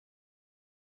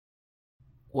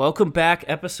Welcome back,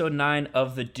 episode 9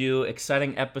 of The Do.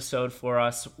 Exciting episode for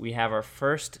us. We have our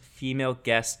first female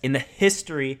guest in the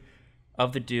history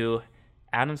of The Do,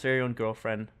 Adam's very own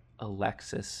girlfriend,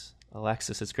 Alexis.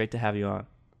 Alexis, it's great to have you on.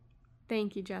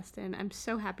 Thank you, Justin. I'm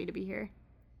so happy to be here.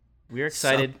 We are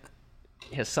excited.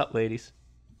 Sup, ladies.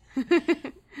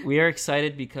 We are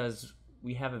excited because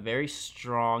we have a very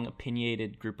strong,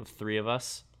 opinionated group of 3 of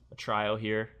us, a trio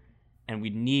here, and we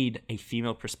need a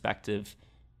female perspective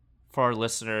for our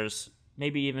listeners,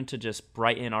 maybe even to just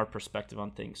brighten our perspective on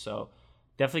things. So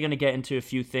definitely going to get into a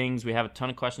few things. We have a ton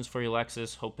of questions for you,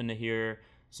 Alexis, hoping to hear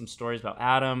some stories about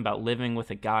Adam, about living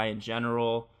with a guy in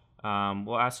general.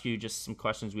 We'll ask you just some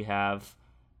questions we have,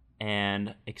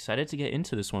 and excited to get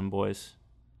into this one, boys.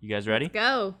 You guys ready? Let's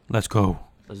go. Let's go.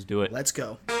 Let's do it. Let's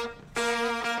go.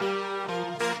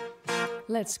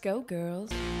 Let's go,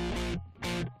 girls.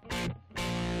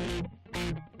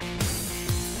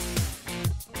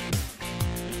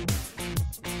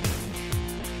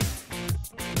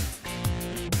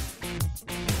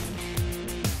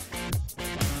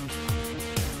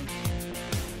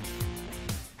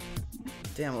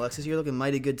 Damn, Alexis, you're looking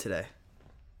mighty good today.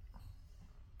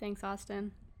 Thanks,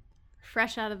 Austin.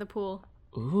 Fresh out of the pool.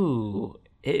 Ooh,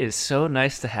 it is so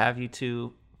nice to have you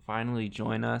two finally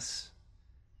join us.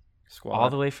 Squad. All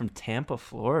the way from Tampa,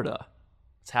 Florida.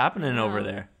 What's happening over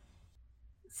there?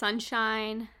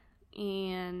 Sunshine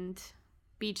and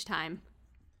beach time.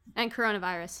 And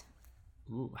coronavirus.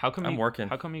 Ooh, how come I'm working.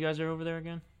 How come you guys are over there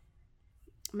again?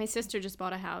 My sister just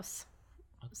bought a house.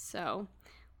 So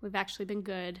we've actually been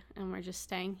good, and we're just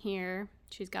staying here.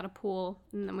 She's got a pool,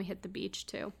 and then we hit the beach,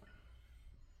 too.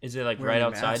 Is it like Wearing right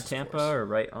outside masks, of Tampa course. or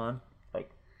right on?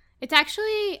 It's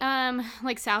actually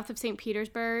like south of St.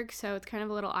 Petersburg, so it's kind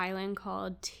of a little island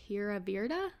called Tira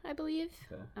Virda, I believe.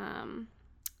 Okay.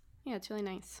 Yeah, it's really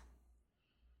nice.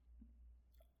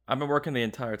 I've been working the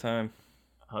entire time.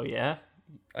 Oh, yeah?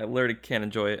 I literally can't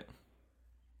enjoy it.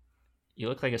 You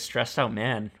look like a stressed out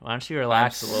man. Why don't you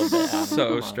relax a little bit, Adam? So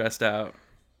Come on. stressed out.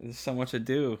 There's so much to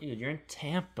do. Dude, you're in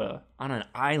Tampa on an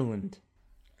island.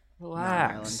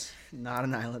 Relax. Not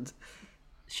an island.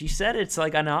 She said it's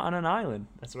like on an island.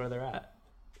 That's where they're at.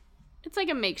 It's like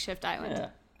a makeshift island. Yeah.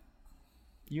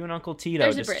 You and Uncle Tito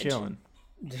There's a just bridge. chilling.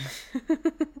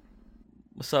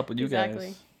 What's up with you Exactly.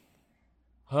 guys?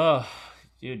 Oh,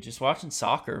 dude, just watching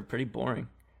soccer. Pretty boring.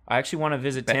 I actually want to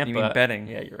visit Tampa. You mean betting?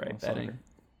 Yeah, you're right, on betting. soccer.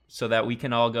 So that we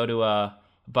can all go to a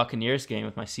Buccaneers game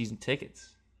with my season tickets.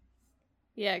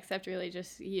 Yeah, except really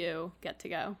just you get to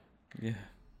go. Yeah.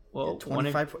 Well,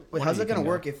 25. Wait, one how's of that you gonna can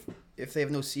work if they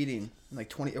have no seating? Like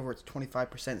 20 over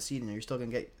 25% seating, are you still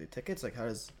gonna get the tickets? Like how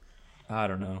does? I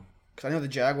don't know. Because I know the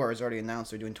Jaguars already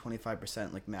announced they're doing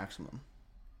 25% like maximum.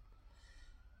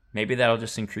 Maybe that'll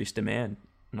just increase demand,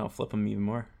 and I'll flip them even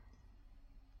more.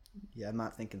 Yeah, I'm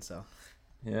not thinking so.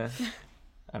 Yeah.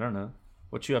 I don't know.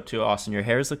 What you up to, Austin? Your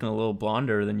hair's looking a little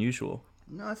blonder than usual.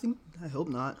 No, I hope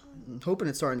not. I'm hoping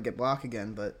it's starting to get black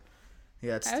again, but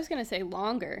yeah, it's I was gonna say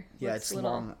longer. yeah, Looks it's a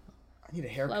little long. I need a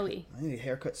haircut. flowy. I need a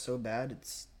haircut so bad.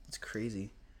 It's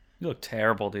crazy. You look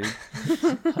terrible, dude.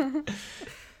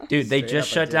 Dude, they Straight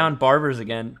just up, I shut do. down barbers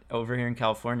again over here in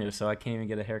California, so I can't even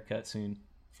get a haircut soon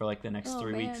for like the next Oh,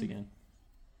 3 weeks man. again.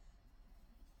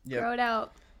 Yeah, Grow it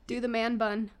out. Do the man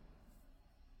bun.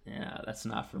 Yeah, that's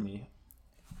not for me.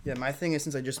 yeah. My thing is,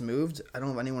 since I just moved, I don't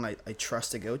have anyone I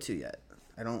trust to go to yet.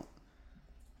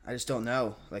 I just don't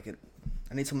know. Like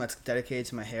I need someone that's dedicated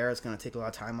to my hair. It's gonna take a lot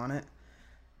of time on it,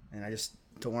 and I just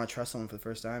don't want to trust someone for the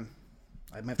first time.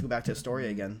 I might have to go back to Astoria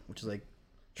again, which is like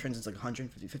Trenton's like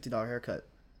 $150 haircut,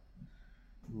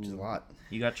 which is a lot.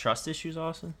 You got trust issues,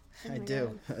 Austin? I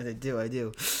do. I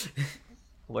do.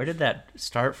 Where did that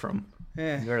start from?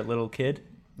 Yeah, You were a little kid?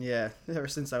 yeah. Ever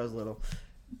since I was little.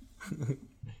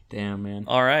 Damn, man.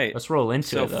 All right. Let's roll into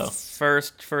So it, though.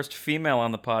 first female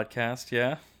on the podcast,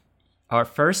 yeah? Our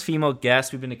first female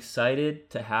guest, we've been excited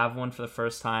to have one for the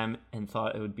first time and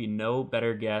thought it would be no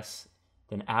better guest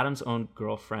than Adam's own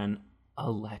girlfriend,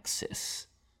 Alexis.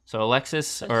 So Alexis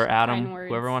Such or Adam, kind words.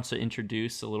 whoever wants to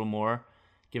introduce a little more,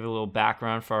 give a little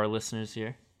background for our listeners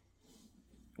here.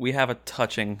 We have a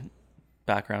touching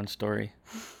background story,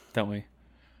 don't we?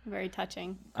 Very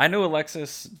touching. I knew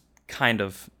Alexis kind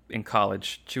of in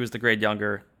college. She was the grade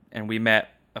younger, and we met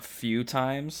a few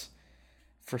times.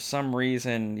 For some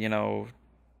reason,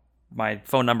 my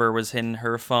phone number was in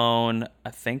her phone.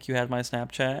 I think you had my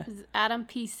Snapchat. This is Adam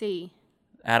PC.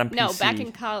 Adam PC. No, back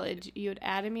in college, you had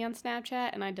added me on Snapchat,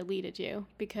 and I deleted you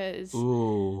because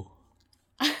Ooh.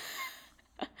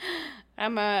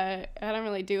 I don't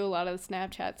really do a lot of the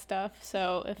Snapchat stuff.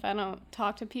 So if I don't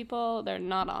talk to people, they're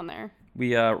not on there.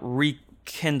 We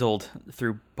rekindled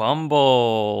through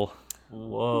Bumble.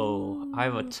 Whoa, I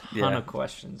have a ton of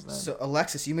questions then. So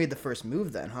Alexis, you made the first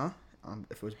move then, huh?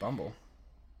 If it was Bumble.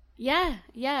 Yeah.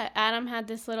 Adam had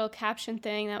this little caption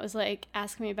thing that was like,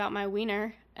 ask me about my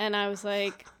wiener. And I was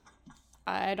like,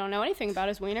 I don't know anything about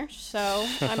his wiener, so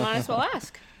I might as well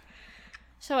ask.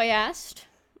 So I asked,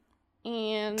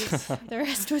 and the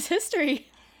rest was history.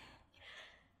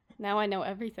 Now I know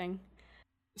everything.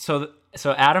 So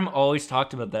Adam always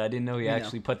talked about that. I didn't know he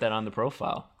actually put that on the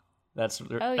profile. That's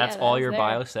all your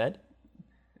bio said?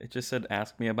 It just said,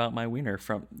 ask me about my wiener,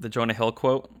 from the Jonah Hill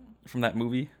quote from that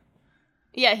movie.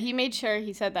 Yeah, he made sure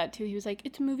he said that too. He was like,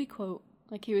 it's a movie quote.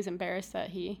 Like, he was embarrassed that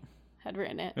he had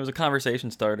written it. It was a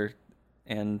conversation starter,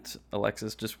 and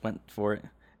Alexis just went for it.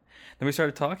 Then we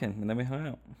started talking, and then we hung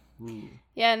out. Ooh.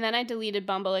 Yeah, and then I deleted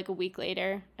Bumble like a week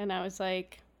later, and I was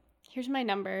like, here's my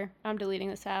number. I'm deleting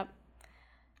this app.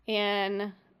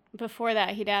 And before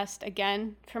that, he'd asked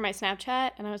again for my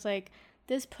Snapchat, and I was like,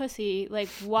 this pussy, like,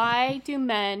 why do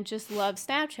men just love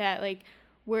Snapchat? Like,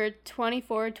 we're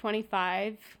 24,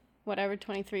 25, whatever,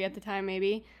 23 at the time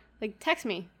maybe. Like, text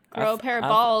me. Grow a pair of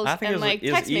balls and, text me.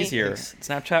 It was easier.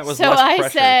 Snapchat was so less pressure.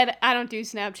 So I said, I don't do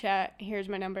Snapchat. Here's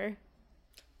my number.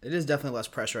 It is definitely less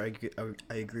pressure. I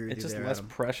agree with it's you there, just less Adam.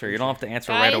 pressure. You don't have to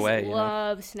answer Guys right away.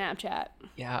 love Snapchat.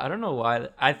 Yeah, I don't know why.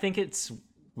 I think it's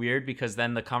weird because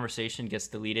then the conversation gets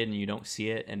deleted and you don't see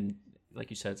it, and like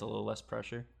you said, it's a little less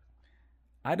pressure.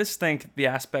 I just think the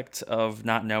aspect of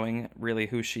not knowing really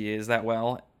who she is that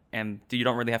well, and you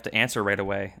don't really have to answer right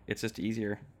away. It's just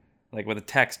easier. Like with a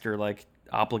text, you're like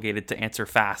obligated to answer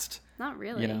fast. Not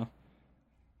really. You know?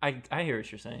 I hear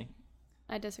what you're saying.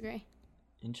 I disagree.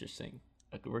 Interesting.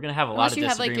 Like, we're gonna have a Unless lot of you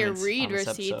have like your disagreements read on this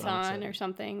receipts episode, I'm on excited. or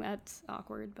something. That's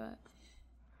awkward, but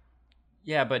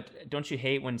Yeah, but don't you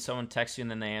hate when someone texts you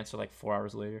and then they answer like 4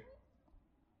 hours later?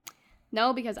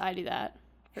 no, because I do that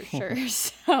for sure.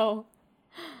 So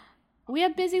we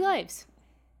have busy lives.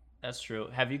 That's true.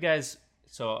 Have you guys?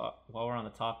 So while we're on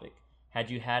the topic, had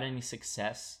you had any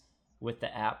success with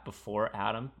the app before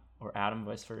Adam, or Adam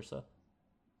vice versa?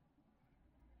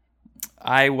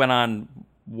 I went on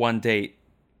one date.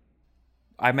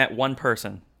 I met one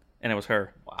person, and it was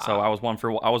her. Wow. So I was one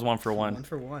for one. 1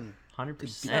 for 1. 100%.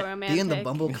 So romantic. Be in the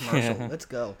Bumble commercial. Let's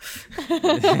go.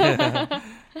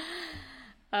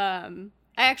 I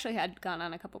actually had gone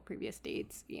on a couple previous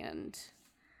dates, and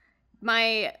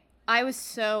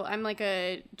I'm like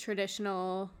a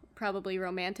traditional, probably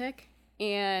romantic,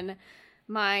 and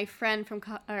my friend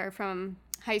from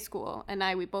high school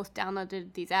and we both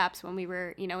downloaded these apps when we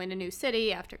were, in a new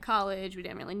city after college. We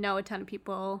didn't really know a ton of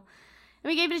people, and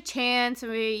we gave it a chance,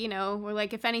 and we, we're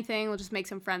like, if anything, we'll just make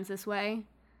some friends this way.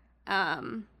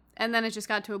 And then it just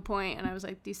got to a point, and I was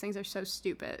like, these things are so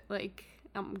stupid. Like,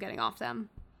 I'm getting off them.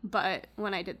 But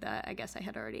when I did that, I guess I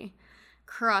had already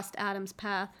crossed Adam's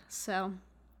path. So,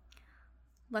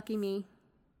 lucky me.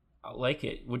 I like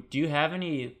it. Do you have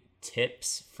any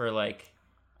tips for, like,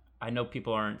 I know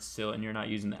people aren't still, and you're not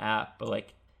using the app, but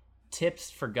like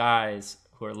tips for guys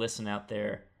who are listening out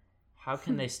there, how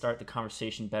can they start the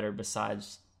conversation better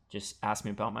besides just ask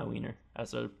me about my wiener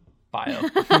as a bio?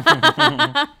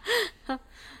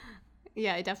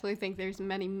 Yeah, I definitely think there's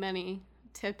many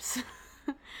tips.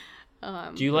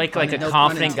 Do you like a No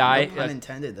confident guy? No pun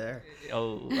intended there.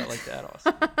 Oh, I like that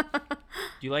also.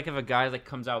 Do you like if a guy like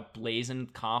comes out blazing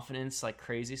confidence, like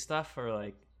crazy stuff, or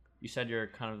like you said you're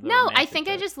kind of the No, I romantic think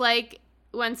type? I just like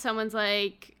when someone's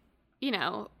like,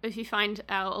 if you find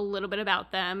out a little bit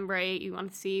about them, right? You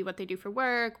want to see what they do for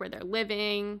work, where they're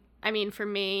living. I mean, for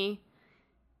me,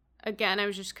 again, I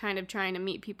was just kind of trying to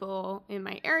meet people in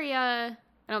my area.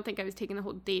 I don't think I was taking the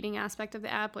whole dating aspect of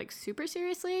the app like super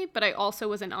seriously, but I also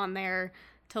wasn't on there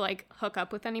to like hook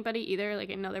up with anybody either.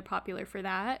 Like, I know they're popular for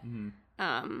that.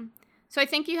 Mm-hmm. So I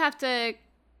think you have to,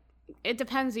 it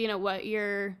depends, what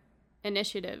your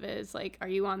initiative is. Like, are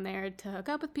you on there to hook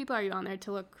up with people? Are you on there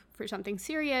to look for something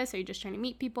serious? Are you just trying to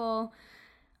meet people?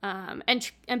 And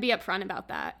be upfront about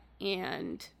that,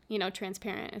 and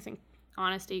transparent. I think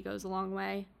honesty goes a long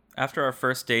way. After our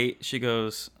first date, she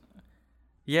goes,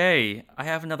 "Yay, I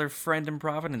have another friend in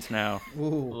Providence now."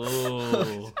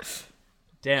 Ooh.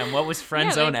 Damn, what was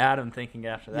friend zone Adam thinking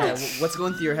after that? Yeah, what's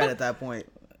going through your head at that point?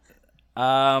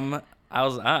 I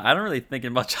don't really think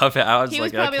much of it. I was He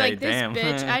like, was probably okay, like, this damn.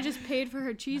 bitch, I just paid for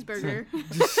her cheeseburger.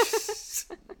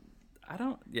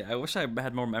 I wish I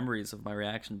had more memories of my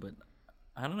reaction, but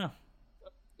I don't know.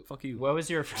 Fuck you. What was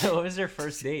your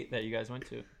first date that you guys went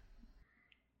to?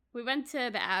 We went to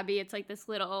the Abbey. It's like this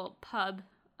little pub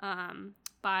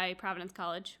by Providence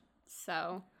College.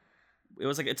 So It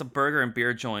was like it's a burger and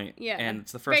beer joint. Yeah. And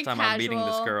it's the Very first time I'm meeting this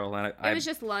casual. girl, and It was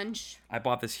just lunch. I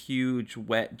bought this huge,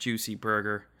 wet, juicy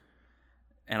burger,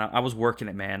 and I was working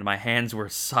it, man. My hands were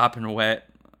sopping wet.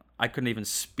 I couldn't even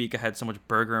speak. I had so much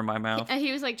burger in my mouth.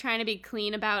 He was like trying to be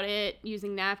clean about it,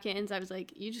 using napkins. I was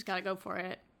like, you just gotta go for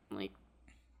it. Like,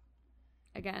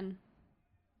 again.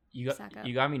 Suck up.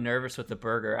 You got me nervous with the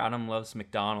burger. Adam loves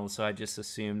McDonald's, so I just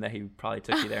assumed that he probably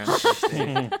took you there on the first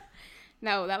date.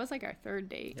 No, that was like our third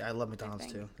date. Yeah, I love McDonald's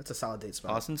too. That's a solid date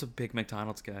spot. Austin's a big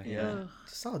McDonald's guy. Yeah, Ugh.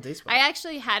 it's a solid date spot. I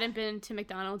actually hadn't been to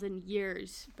McDonald's in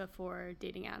years before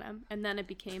dating Adam, and then it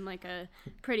became like a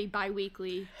pretty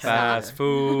bi-weekly Fast stop.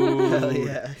 food. Hell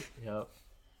yeah. Yep.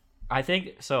 I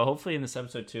think so. Hopefully, in this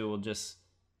episode too, we'll just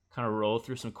kind of roll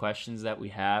through some questions that we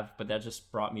have. But that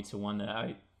just brought me to one that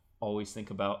I always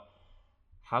think about.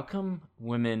 How come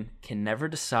women can never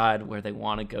decide where they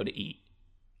want to go to eat?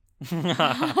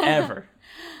 Ever.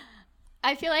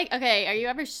 I feel like, okay, are you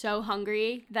ever so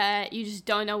hungry that you just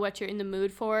don't know what you're in the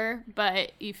mood for,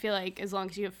 but you feel like as long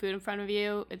as you have food in front of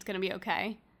you, it's going to be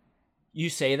okay?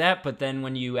 You say that, but then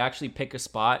when you actually pick a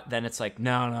spot, then it's like,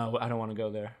 no, I don't want to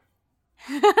go there.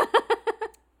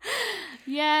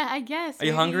 Yeah, I guess. Are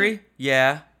you maybe. hungry?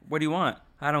 Yeah. What do you want?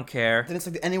 I don't care. Then it's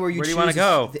like anywhere you Where do choose. you wanna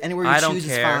go? Anywhere you I don't choose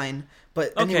is care. fine,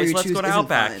 but anywhere Okay, you so let's choose go to isn't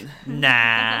Outback. fine.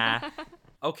 Nah.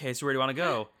 Okay, so where do you want to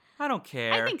go? I don't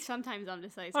care. I think sometimes I'm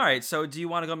decisive. All right, so do you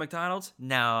want to go to McDonald's?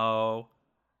 No.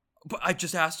 But I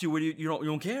just asked you. What do you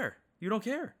don't care? You don't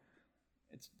care.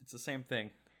 It's the same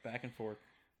thing, back and forth.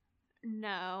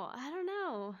 No, I don't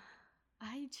know.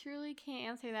 I truly can't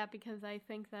answer that because I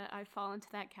think that I fall into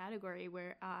that category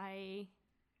where I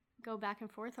go back and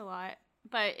forth a lot.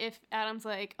 But if Adam's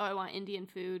like, oh, I want Indian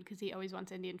food because he always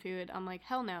wants Indian food, I'm like,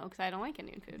 hell no, because I don't like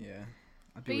Indian food. Yeah.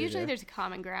 I'd be But with usually you. there's a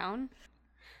common ground.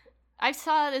 I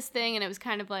saw this thing and it was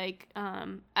kind of like, I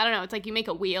don't know, it's like you make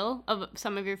a wheel of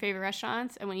some of your favorite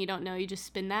restaurants, and when you don't know, you just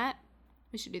spin that.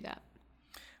 We should do that.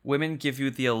 Women give you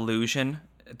the illusion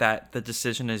that the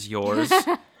decision is yours,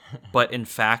 but in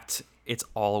fact, it's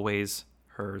always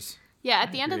hers. Yeah,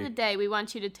 at the end of agree. the day, we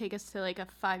want you to take us to like a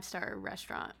 5-star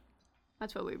restaurant.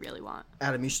 That's what we really want.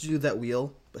 Adam, you should do that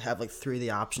wheel, but have like 3 of the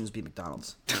options be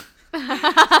McDonald's.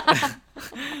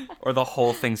 Or the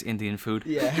whole thing's Indian food.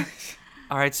 Yeah.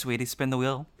 All right, sweetie, spin the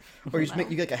wheel. Or you just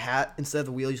you get like a hat instead of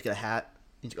the wheel. You just get a hat.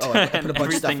 You just, I put a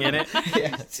bunch of stuff Everything in it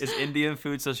yeah. is Indian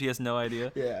food, so she has no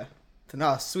idea. Yeah. So,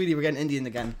 no, sweetie, we're getting Indian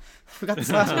again. We got this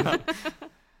last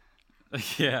week.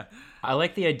 Yeah. I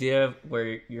like the idea of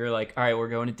where you're like, all right, we're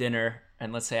going to dinner.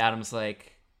 And let's say Adam's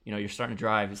like, you're starting to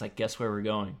drive. He's like, guess where we're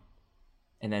going?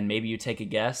 And then maybe you take a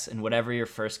guess, and whatever your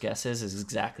first guess is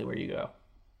exactly where you go.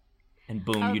 And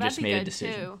boom, you that'd just be made a good,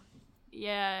 decision. too.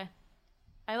 Yeah.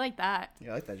 I like that.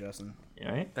 Yeah, I like that, Justin.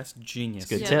 All right. That's genius.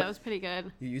 Good yeah, tip. that was pretty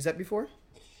good. You used that before?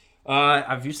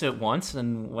 I've used it once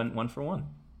and went 1 for 1.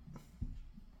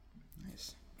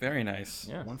 Nice. Very nice.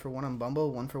 Yeah. 1 for 1 on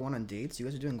Bumble, 1 for 1 on dates. You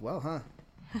guys are doing well, huh?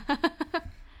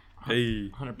 Hey.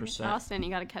 100%. Austin, you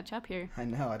got to catch up here. I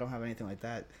know. I don't have anything like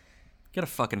that. Get a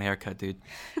fucking haircut, dude.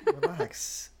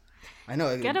 Relax. I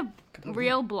know. Get a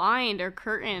real blind or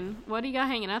curtain. What do you got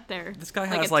hanging up there? This guy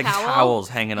Like has a like towel? towels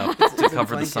hanging up to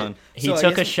cover the blanket. sun. He So I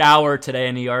took a guess- shower today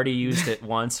and he already used it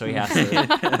once, so he has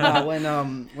to.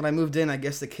 when I moved in, I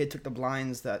guess the kid took the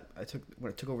blinds that I took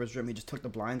when I took over his room. He just took the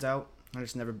blinds out. I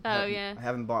just never. Yeah. I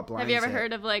haven't bought blinds. Have you ever yet.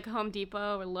 heard of like Home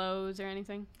Depot or Lowe's or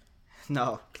anything?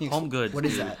 No. Can you Home Goods, What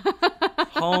is dude. that?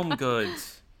 Home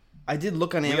goods. I did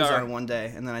look on We Amazon are- one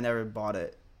day, and then I never bought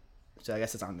it. So I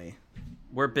guess it's on me.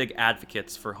 We're big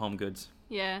advocates for home goods.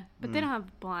 Yeah, but they don't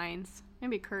have blinds.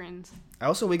 Maybe curtains. I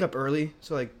also wake up early,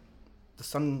 so like the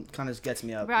sun kind of gets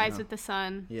me up. you Rise know? with the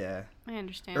sun. Yeah. I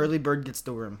understand. Early bird gets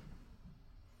the worm.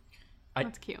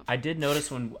 That's cute. I did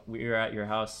notice when we were at your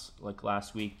house like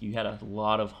last week, you had a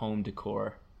lot of home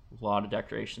decor, a lot of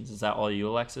decorations. Is that all you,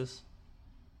 Alexis?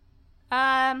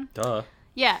 Duh.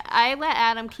 Yeah, I let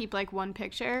Adam keep like one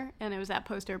picture, and it was that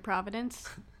poster of Providence,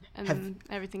 and then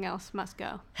everything else must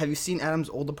go. Have you seen Adam's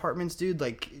old apartments, dude?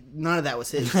 Like none of that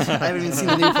was his. I haven't even seen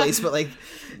the new place, but like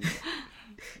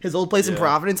his old place in Yeah.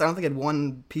 Providence, I don't think it had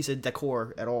one piece of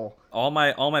decor at all. All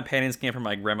my paintings came from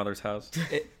my grandmother's house.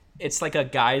 It's like a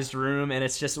guy's room, and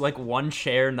it's just like one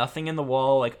chair, nothing in the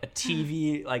wall, like a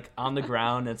TV like on the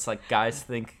ground. It's like guys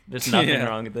think there's nothing Yeah.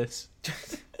 wrong with this.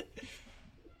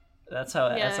 That's how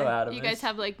Adam you is. guys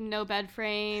have like no bed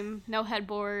frame, no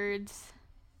headboards.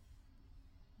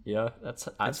 Yeah, that's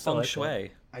That's still feng like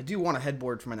shui. I do want a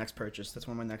headboard for my next purchase. That's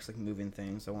one of my next like moving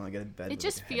things. I want to get a bed. It with,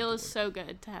 just like, a feels headboard. so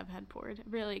good to have headboard. It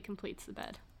really completes the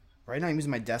bed. Right now, I'm using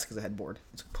my desk as a headboard.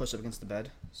 It's pushed up against the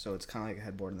bed, so it's kind of like a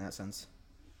headboard in that sense.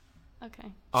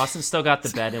 Okay. Austin's still got the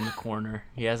bed in the corner.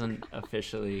 He hasn't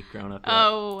officially grown up yet.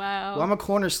 Oh, wow. Well, I'm a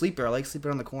corner sleeper. I like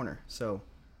sleeping on the corner. So,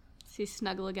 So you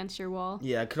snuggle against your wall.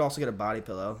 yeah, I could also get a body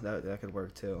pillow. That could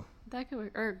work too. That could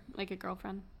work. Or like a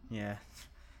girlfriend. Yeah.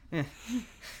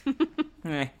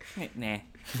 Nah.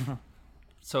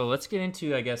 So let's get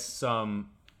into, I guess, some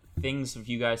things of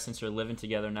you guys since you're living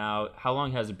together now. How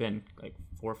long has it been? Like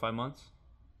 4 or 5 months?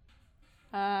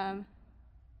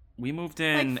 We moved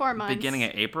in Like 4 months. beginning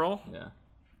of April. Yeah.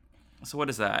 So what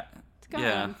is that? It's going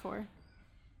on 4.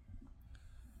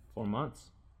 4 months.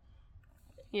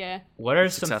 Yeah. What are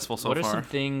Successful some so What are far. some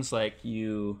things like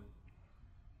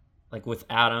with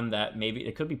Adam that maybe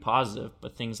it could be positive,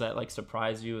 but things that like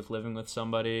surprise you with living with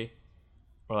somebody,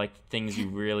 or like things you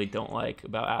really don't like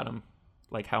about Adam,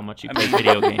 like how much you play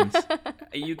video games?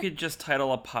 You could just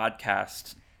title a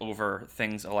podcast over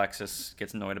things Alexis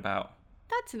gets annoyed about.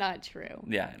 That's not true.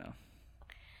 Yeah, I know.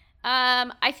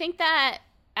 I think that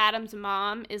Adam's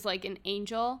mom is like an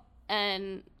angel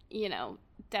and,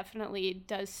 definitely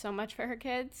does so much for her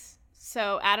kids.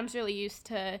 So Adam's really used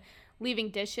to leaving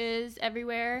dishes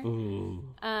everywhere. Ooh.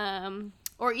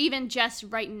 Or even just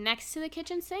right next to the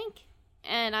kitchen sink.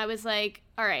 And I was like,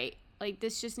 all right, like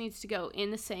this just needs to go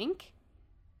in the sink.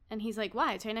 And he's like,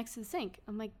 why? It's right next to the sink.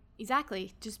 I'm like,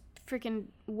 exactly. Just freaking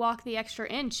walk the extra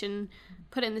inch and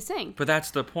put it in the sink. But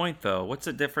that's the point, though. What's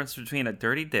the difference between a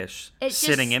dirty dish It's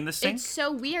sitting just- in the sink It's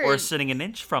so weird. or sitting an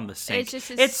inch from the sink? It's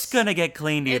just- it's gonna get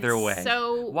cleaned either It's way.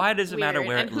 So why does it matter weird.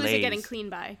 where and it who's lays? it getting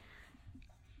cleaned by?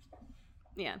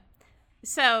 Yeah.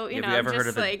 So, Have know, you ever I'm heard just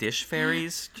of the like, dish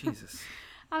fairies? Jesus.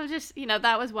 I was just,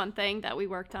 that was one thing that we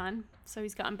worked on. So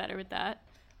he's gotten better with that.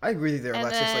 I agree with you there, And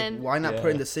Alexis. then- Like, why not put it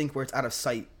Yeah. in the sink where it's out of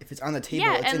sight? If it's on the table,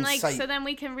 Yeah, it's and in like sight. so then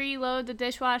we can reload the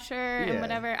dishwasher and Yeah.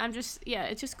 whatever.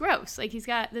 It's just gross. Like he's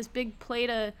got this big plate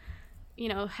of,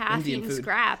 half Indian eaten food.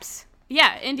 scraps.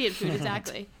 Yeah, Indian food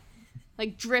exactly.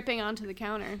 Like dripping onto the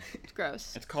counter. It's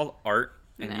gross. It's called art,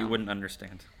 and you No. wouldn't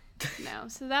understand. No.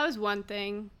 So that was one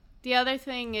thing. The other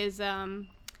thing is I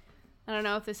don't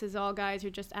know if this is all guys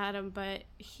or just Adam, but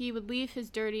he would leave his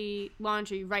dirty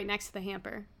laundry right next to the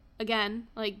hamper. Again,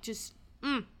 like just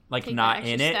Like take not that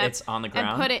in extra it, step it's on the ground.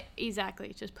 And put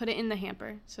it just put it in the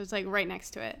hamper. So it's like right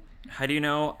next to it. How do you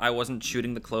know I wasn't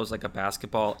shooting the clothes like a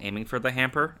basketball, aiming for the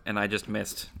hamper, and I just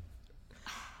missed?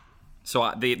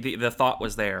 So the thought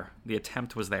was there. The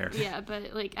attempt was there. Yeah,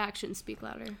 but like actions speak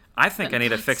louder. I think I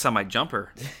need a thoughts. fix on my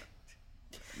jumper.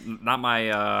 Not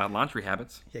my laundry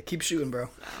habits. Yeah, keep shooting, bro.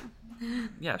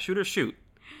 Yeah, shoot or shoot.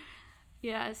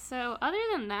 Yeah, so other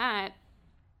than that,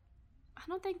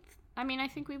 I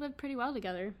think we live pretty well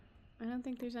together. I don't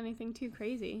think there's anything too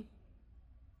crazy.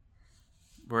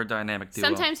 We're a dynamic duo.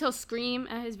 Sometimes he'll scream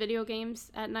at his video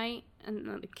games at night, and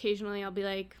then occasionally I'll be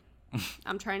like,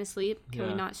 I'm trying to sleep. Can we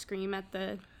Yeah. not scream at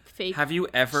the fake Have you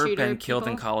ever shooter been killed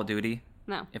in people? Call of Duty?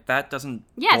 No. If that doesn't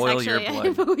Yes, boil actually, your blood.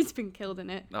 I've always been killed in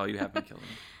it. Oh, you have been killed in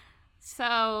it.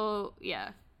 So,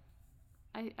 yeah.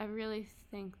 I really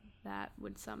think that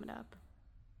would sum it up.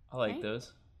 I like Right?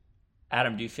 those.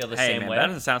 Adam, do you feel the Hey, same man, way? that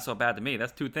doesn't sound so bad to me.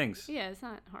 That's two things. Yeah, it's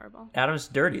not horrible. Adam's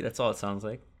dirty. That's all it sounds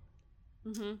like.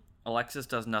 Mm-hmm. Alexis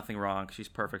does nothing wrong. She's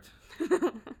perfect.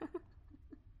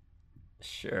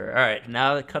 Sure. All right.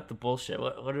 Now that cut the bullshit.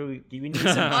 What do we? Do we need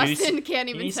some juice? Austin can't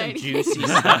You even need say some anything. juicy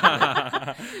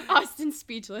stuff. Austin's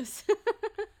speechless.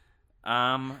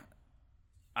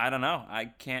 I don't know. I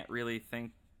can't really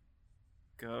think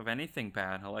of anything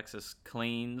bad. Alexis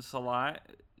cleans a lot.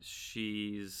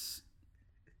 She's,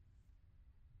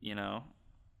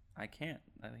 I can't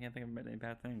think of any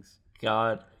bad things.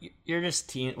 God, you're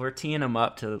just we're teeing him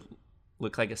up to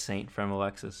look like a saint from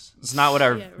Alexis. It's not what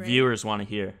our Yeah, right. viewers want to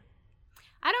hear.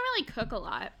 I don't really cook a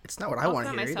lot. It's not what I I'll want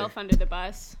to throw hear myself either. under the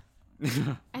bus.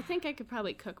 I think I could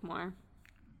probably cook more.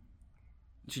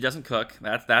 She doesn't cook.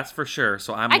 That's for sure.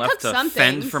 So I'm I left cook to some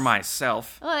fend things. for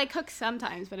myself. Well, I cook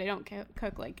sometimes, but I don't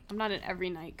cook like I'm not an every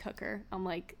night cooker. I'm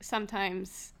like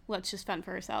sometimes let's just fend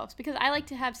for ourselves because I like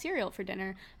to have cereal for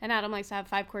dinner, and Adam likes to have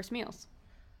 5-course meals.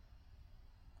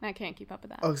 I can't keep up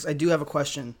with that. Oh, 'cause I do have a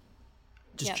question.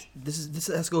 Yes. This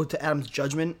has to go to Adam's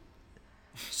judgment.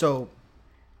 So,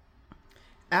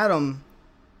 Adam,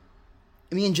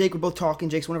 me and Jake were both talking.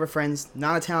 Jake's one of our friends,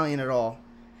 not Italian at all.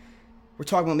 We're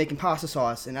talking about making pasta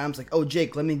sauce, and Adam's like, "Oh,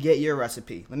 Jake, let me get your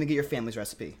recipe. Let me get your family's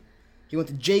recipe." He went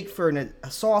to Jake for a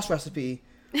sauce recipe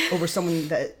over someone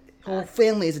that whole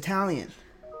family is Italian.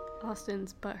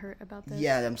 Austin's butthurt about this.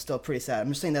 Yeah, I'm still pretty sad. I'm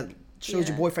just saying that shows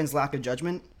your Yeah. boyfriend's lack of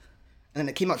judgment, and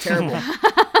it came out terrible.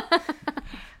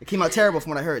 It came out terrible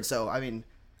from what I heard. So, I mean,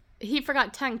 He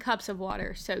forgot 10 cups of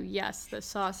water, so yes, the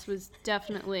sauce was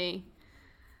definitely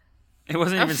It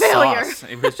wasn't A even failure. sauce.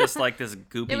 It was just like this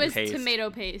goopy It was paste. tomato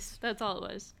paste. That's all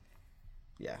it was.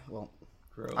 Yeah, well,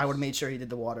 Gross. I would have made sure he did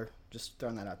the water. Just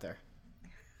throwing that out there.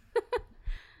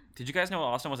 Did you guys know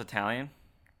Austin was Italian?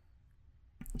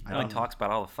 He only talks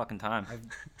about it all the fucking time.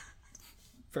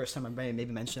 First time I maybe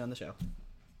mentioned it on the show.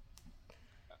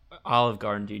 Olive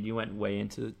Garden, dude. You went way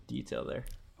into detail there.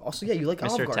 Also, yeah, you like Mr.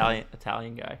 Olive Garden.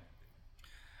 Italian guy.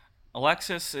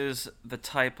 Alexis is the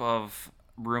type of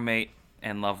roommate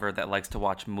and lover that likes to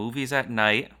watch movies at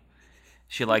night.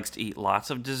 She likes to eat lots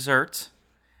of dessert.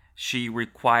 She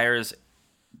requires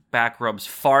back rubs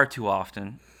far too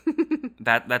often.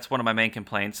 That's one of my main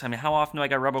complaints. I mean, how often do I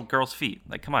got to rub a girl's feet?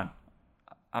 Like, come on.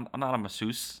 I'm not a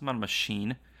masseuse. I'm not a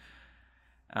machine.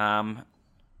 No,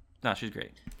 she's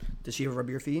great. Does she ever rub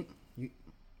your feet?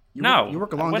 No. You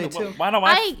work a long day, too. Why don't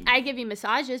I give you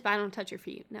massages, but I don't touch your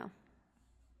feet. No.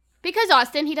 Because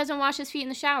Austin, he doesn't wash his feet in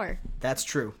the shower. That's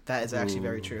true. That is actually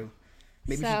very true.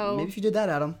 Maybe So- maybe if you did that,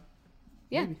 Adam.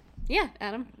 Yeah. Yeah,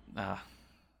 Adam. Nah.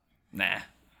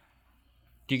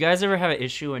 Do you guys ever have an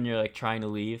issue when you're like trying to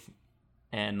leave,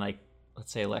 and like,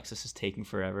 let's say Alexis is taking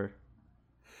forever?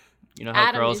 You know how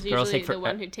Adam girls is usually take the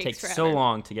one who takes so forever.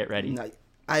 long to get ready. No,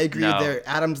 I agree No. there.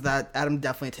 Adam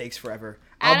definitely takes forever.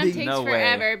 Adam takes No way.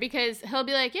 forever because he'll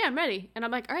be like, yeah, I'm ready. And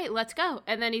I'm like, all right, let's go.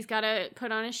 And then he's got to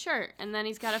put on his shirt. And then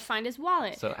he's got to find his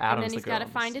wallet. So and Adam's then the he's girl got to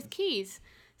on find this. his keys.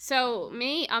 So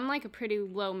me, I'm like a pretty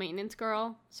low maintenance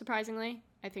girl, surprisingly.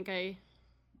 I think I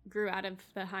grew out of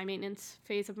the high maintenance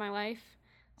phase of my life.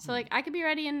 So like I could be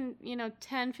ready in,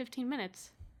 10, 15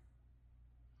 minutes.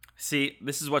 See,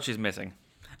 this is what she's missing.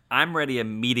 I'm ready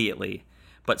immediately,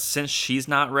 but since she's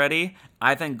not ready,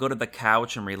 I then go to the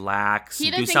couch and relax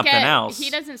and do something else. He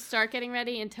doesn't start getting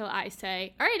ready until I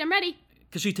say, all right, I'm ready.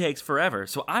 Because she takes forever.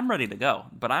 So I'm ready to go,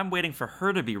 but I'm waiting for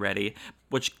her to be ready,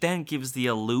 which then gives the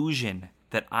illusion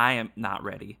that I am not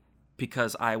ready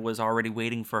because I was already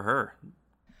waiting for her.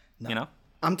 No. You know?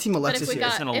 I'm Team But Alexis if we here.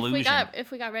 It's got an illusion.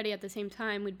 if we got ready at the same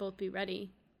time, we'd both be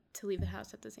ready to leave the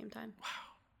house at the same time.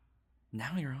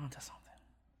 Now you're on to something.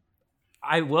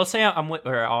 I will say I'm with,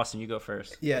 or Austin, you go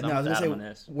first. Yeah, 'cause no, I'm I was with gonna Adam say on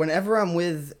this.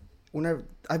 whenever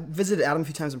I visited Adam a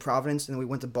few times in Providence, and then we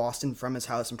went to Boston from his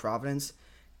house in Providence.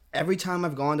 Every time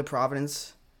I've gone to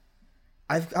Providence,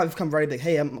 I've come ready like,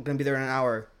 hey, I'm gonna be there in an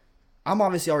hour. I'm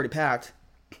obviously already packed.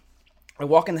 I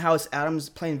walk in the house, Adam's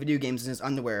playing video games in his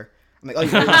underwear. I'm like, oh,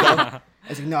 you ready to go? I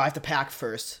was like, no, I have to pack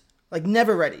first. Like,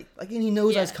 never ready. Like, and he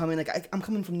knows I was Yeah. coming. Like, I'm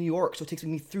coming from New York, so it takes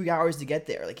me 3 hours to get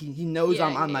there. Like, he knows Yeah,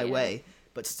 I'm on yeah, my yeah. way,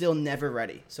 but still never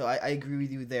ready. So I agree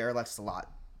with you there, Alexis, a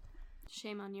lot.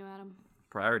 Shame on you, Adam.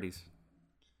 Priorities.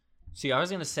 See, I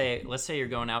was gonna say, let's say you're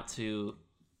going out to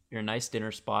your nice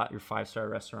dinner spot, your 5-star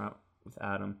restaurant with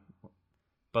Adam,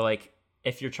 but like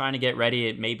if you're trying to get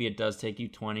ready, maybe it does take you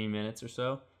 20 minutes or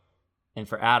so. And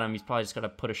for Adam, he's probably just got to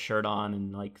put a shirt on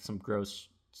and like some gross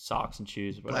socks and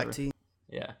shoes or whatever. Black tea.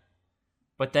 Yeah.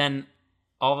 But then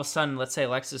all of a sudden, let's say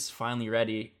Alexis is finally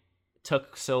ready. It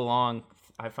took so long.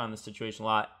 I found this situation a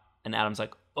lot. And Adam's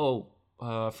like, oh,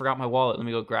 I forgot my wallet. Let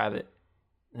me go grab it.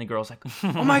 And the girl's like,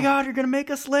 oh my God, you're going to make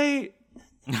us late.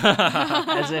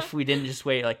 As if we didn't just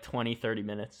wait like 20, 30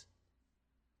 minutes.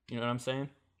 You know what I'm saying?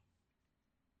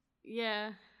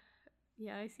 Yeah.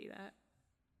 Yeah, I see that.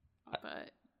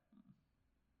 But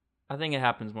I think it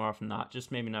happens more often than not.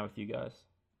 Just maybe not with you guys.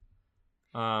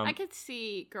 I could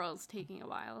see girls taking a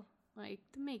while. Like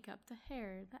the makeup, the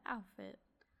hair, the outfit.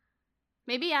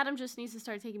 Maybe Adam just needs to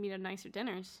start taking me to nicer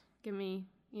dinners. Give me,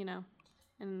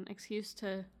 an excuse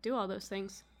to do all those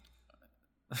things.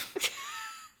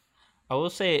 I will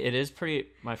say it is pretty.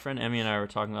 My friend Emmy and I were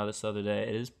talking about this the other day.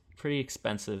 It is pretty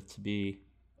expensive to be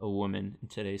a woman in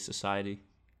today's society.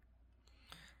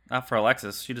 Not for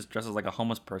Alexis. She just dresses like a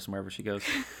homeless person wherever she goes.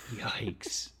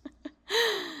 Yikes.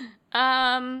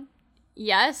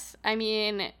 Yes. I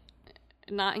mean,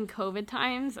 not in COVID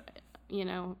times.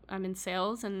 I'm in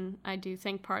sales, and I do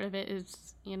think part of it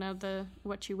is, the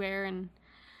what you wear and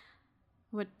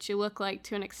what you look like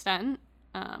to an extent.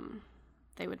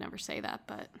 They would never say that,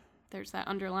 but there's that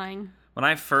underlying When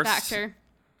I first factor.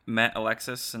 met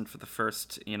Alexis, and for the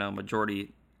first,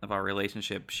 majority of our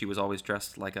relationship, she was always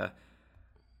dressed like a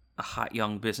hot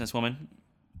young businesswoman,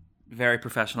 very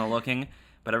professional looking.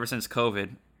 But ever since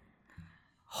COVID,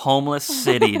 homeless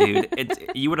city, dude.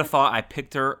 You would have thought I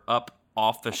picked her up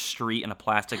off the street in a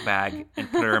plastic bag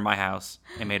and put her in my house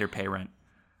and made her pay rent.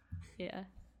 Yeah.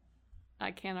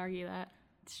 I can't argue that.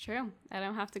 It's true. I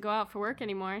don't have to go out for work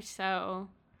anymore, so,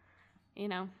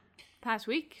 past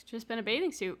week, just been a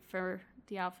bathing suit for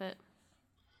the outfit.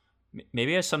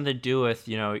 Maybe it has something to do with,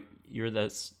 you're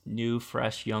this new,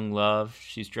 fresh, young love.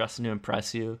 She's dressing to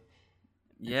impress you.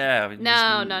 Yeah.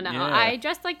 No. Yeah. I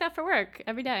dressed like that for work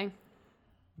every day.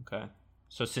 Okay.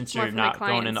 So since More you're for my not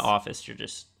going in the clients. office, you're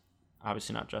just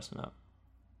obviously not dressing up.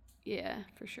 Yeah,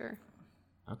 for sure.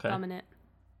 Okay. Dominant.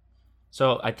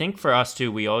 So I think for us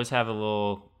too, we always have a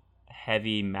little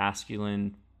heavy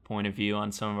masculine point of view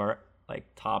on some of our like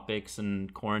topics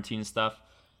and quarantine stuff.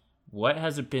 What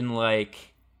has it been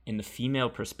like in the female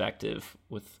perspective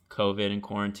with COVID and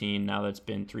quarantine now that it's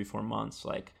been 3-4 months?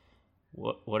 Like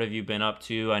what have you been up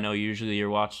to? I know usually you're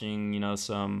watching,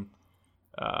 some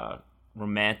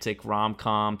romantic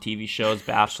rom-com TV shows,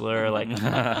 Bachelor, like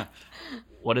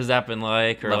what has that been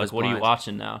like? Or Love like is what are you Blind.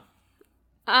 watching now?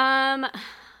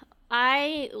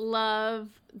 I love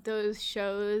those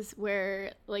shows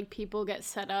where like people get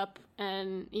set up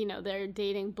and they're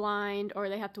dating blind, or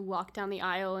they have to walk down the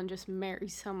aisle and just marry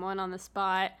someone on the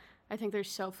spot. I think they're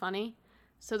so funny.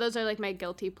 So those are like my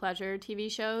guilty pleasure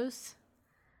TV shows.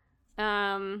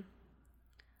 Other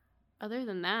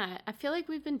than that, I feel like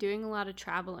we've been doing a lot of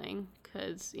traveling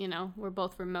because we're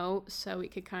both remote, so we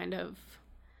could kind of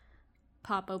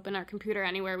pop open our computer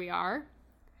anywhere we are.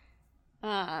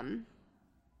 But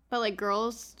like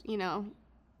girls,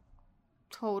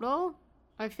 total,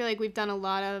 I feel like we've done a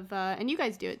lot of, and you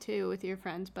guys do it too with your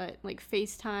friends, but like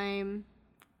FaceTime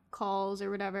calls or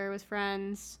whatever with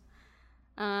friends.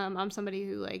 I'm somebody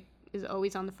who like is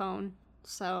always on the phone,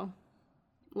 so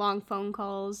long phone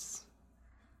calls.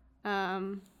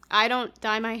 I don't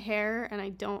dye my hair and I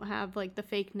don't have like the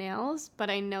fake nails, but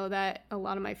I know that a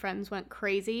lot of my friends went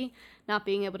crazy not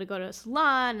being able to go to a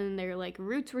salon, and their like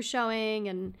roots were showing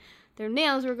and their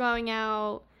nails were going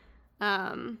out.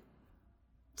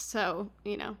 So,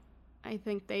 I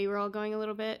think they were all going a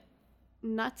little bit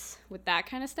nuts with that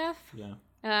kind of stuff. Yeah.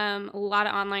 A lot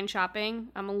of online shopping.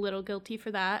 I'm a little guilty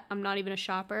for that. I'm not even a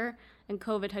shopper, and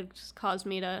COVID has caused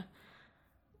me to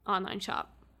online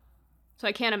shop. So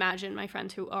I can't imagine my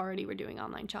friends who already were doing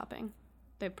online shopping.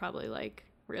 They've probably like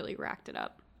really racked it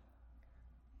up.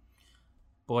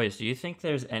 Boys, do you think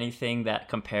there's anything that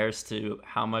compares to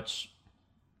how much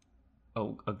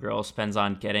a girl spends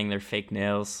on getting their fake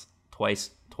nails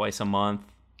twice a month,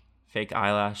 fake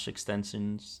eyelash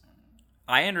extensions?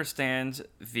 I understand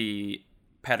the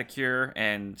pedicure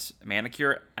and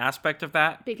manicure aspect of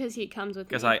that Because he comes with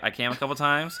because me. I came a couple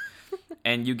times,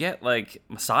 and you get like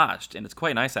massaged, and it's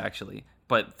quite nice actually.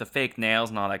 But the fake nails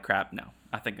and all that crap, no,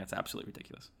 I think that's absolutely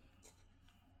ridiculous.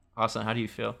 Austin, how do you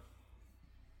feel?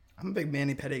 I'm a big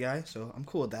mani-pedi guy, so I'm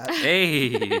cool with that.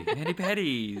 Hey, mani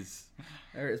pedis.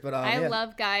 There it is. But I yeah.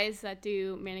 love guys that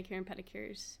do manicure and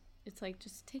pedicures. It's like,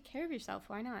 just take care of yourself.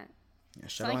 Why not? Yeah,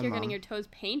 It's shout not out like my you're mom. getting your toes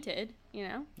painted,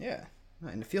 Yeah,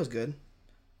 and it feels good.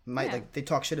 Yeah. Like they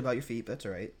talk shit about your feet, but that's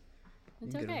all right.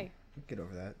 It's You can okay. Get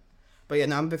over that. But yeah,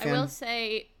 no, I'm a big I fan. will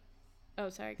say, oh,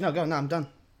 sorry. No, go. No, I'm done.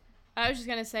 I was just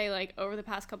going to say, like, over the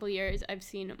past couple of years, I've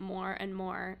seen more and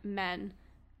more men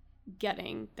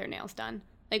getting their nails done.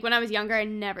 Like, when I was younger, I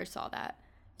never saw that.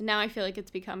 And now I feel like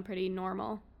it's become pretty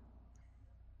normal.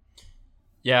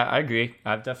 Yeah, I agree.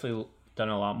 I've definitely done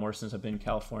a lot more since I've been in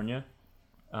California.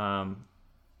 That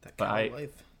But Cali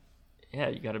life. Yeah,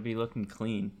 you got to be looking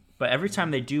clean. But every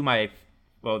time they do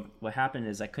what happened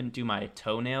is I couldn't do my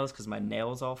toenails because my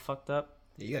nails all fucked up.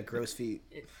 Yeah, you got gross feet.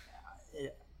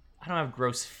 I don't have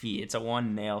gross feet. It's a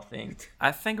one nail thing.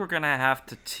 I think we're gonna have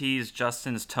to tease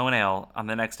Justin's toenail on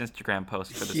the next Instagram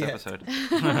post for this Yeah. episode.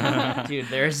 Dude,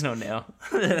 there is no nail.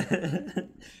 It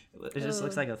just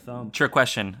looks like a thumb. Trick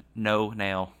question: no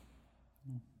nail.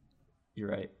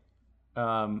 You're right.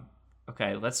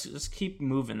 Okay, let's just keep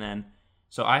moving then.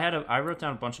 So I wrote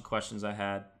down a bunch of questions I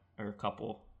had, or a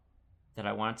couple, that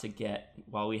I wanted to get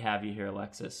while we have you here,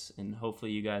 Alexis, and hopefully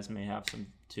you guys may have some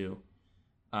too.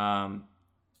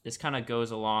 This kind of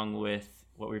goes along with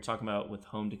what we were talking about with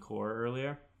home decor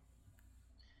earlier.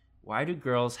 Why do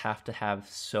girls have to have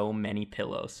so many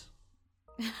pillows?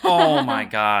 Oh my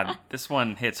god, this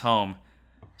one hits home.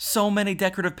 So many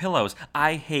decorative pillows.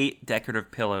 I hate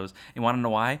decorative pillows. You want to know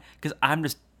why? Because I'm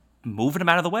just moving them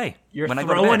out of the way. You're when I go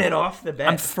to throwing bed. it off the bed.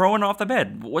 I'm throwing it off the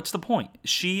bed. What's the point?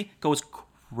 She goes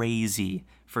crazy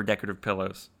for decorative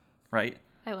pillows, right?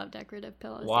 I love decorative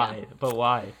pillows. Why? Yeah. But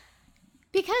why?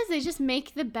 Because they just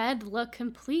make the bed look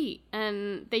complete,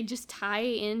 and they just tie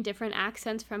in different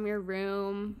accents from your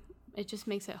room. It just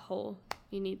makes it whole.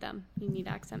 You need them. You need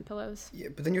accent pillows. Yeah,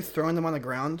 but then you're throwing them on the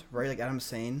ground, right? Like Adam's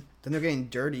saying. Then they're getting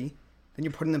dirty. Then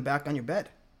you're putting them back on your bed.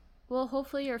 Well,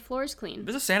 hopefully your floor's clean.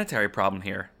 There's a sanitary problem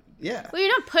here. Yeah. Well,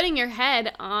 you're not putting your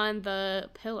head on the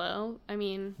pillow. I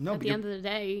mean, No, at but the end of the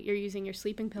day, you're using your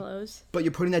sleeping pillows. But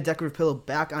you're putting that decorative pillow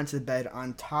back onto the bed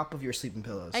on top of your sleeping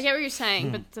pillows. I get what you're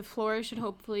saying, but the floor should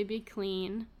hopefully be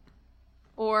clean.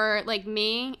 Or like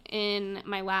me in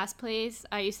my last place,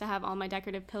 I used to have all my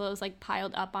decorative pillows like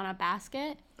piled up on a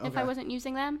basket if I Okay. wasn't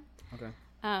using them. Okay.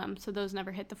 So those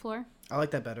never hit the floor. I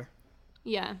like that better.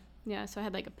 Yeah. Yeah. So I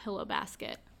had like a pillow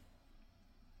basket.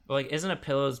 But like, isn't a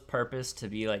pillow's purpose to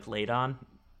be like laid on?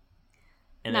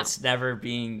 And No. it's never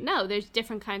being. No, there's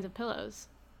different kinds of pillows.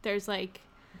 There's like,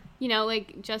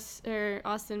 like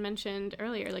Austin mentioned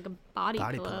earlier, like a body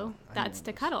Body pillow. pillow. I That's know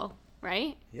to those. cuddle,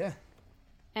 right? Yeah.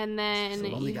 And then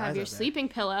lonely you have guys your out there. sleeping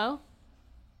pillow.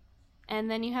 And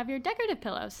then you have your decorative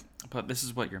pillows. But this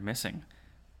is what you're missing.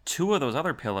 2 of those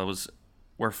other pillows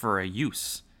were for a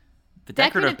use. The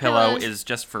decorative Decorative pillow pillows- is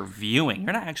just for viewing.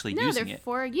 You're not actually No, using they're it.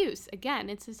 for use. Again,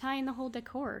 it's to tie in the whole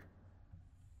decor.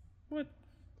 What?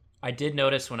 I did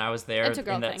notice when I was there It's a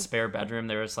girl in that thing. spare bedroom,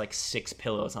 there was like 6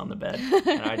 pillows on the bed,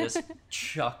 and I just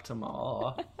chucked them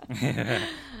all off.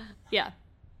 Yeah.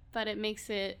 But it makes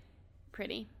it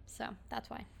pretty. So that's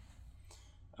why.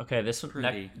 Okay, this one,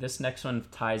 Pretty. this next one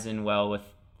ties in well with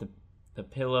the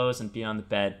pillows and being on the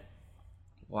bed.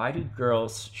 Why do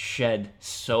girls shed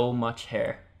so much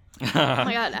hair? Oh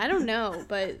my god, I don't know,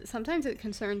 but sometimes it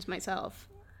concerns myself.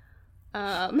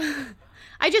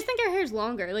 I just think our hair's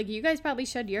longer. Like, you guys probably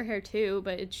shed your hair too,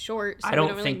 but it's short, so I we don't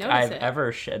don't really think notice I've it.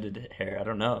 ever shedded hair. I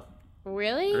don't know.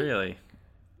 Really? Really?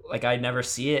 Like, I never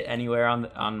see it anywhere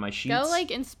on my sheets. Go, like,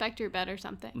 inspect your bed or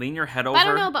something. Lean your head over. But I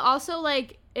don't know, but also,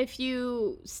 like, if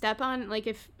you step on, like,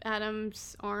 if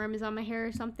Adam's arm is on my hair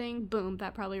or something, boom,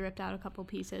 that probably ripped out a couple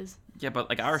pieces. Yeah, but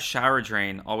like our shower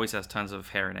drain always has tons of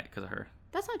hair in it because of her.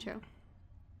 That's not true.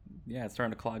 Yeah, it's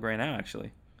starting to clog right now,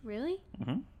 actually. Really?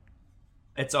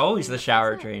 It's always the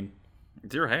shower drain.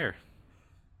 It's your hair.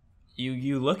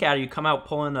 You look at it, you come out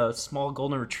pulling a small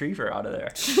golden retriever out of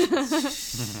there.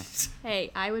 Hey,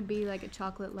 I would be like a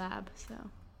chocolate lab, so.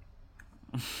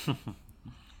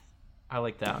 I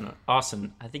like that one.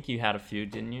 Austin, I think you had a few,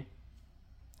 didn't you?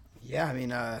 Yeah, I mean,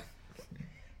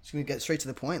 just gonna get straight to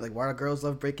the point. Like, why do girls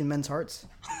love breaking men's hearts?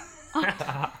 Oh,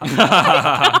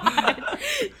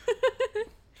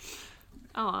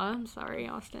 I'm sorry,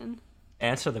 Austin.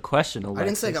 Answer the question, Alexis. I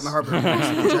didn't say I got my heart broken.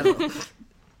 in general.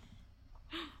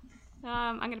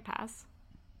 I'm gonna pass.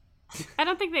 I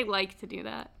don't think they like to do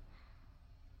that.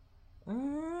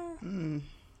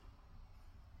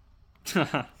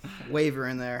 Waver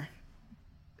in there.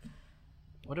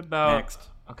 What about... Next.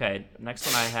 Okay, next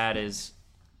one I had is...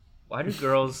 Why do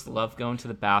girls love going to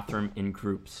the bathroom in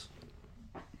groups?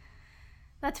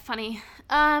 That's funny.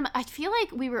 I feel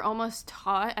like we were almost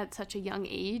taught at such a young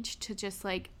age to just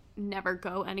like never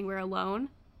go anywhere alone.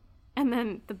 And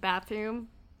then the bathroom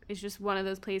is just one of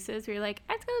those places where you're like,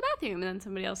 let's go to the bathroom. And then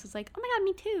somebody else is like, oh my God,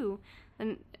 me too.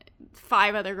 And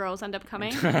 5 other girls end up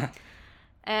coming.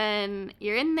 And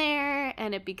you're in there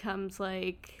and it becomes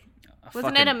like,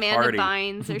 wasn't it fucking Amanda party.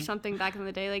 Bynes or something back in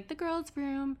the day? Like the girls'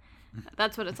 room.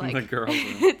 That's what it's like. The girls'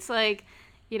 room. It's like,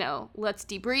 let's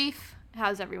debrief.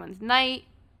 How's everyone's night?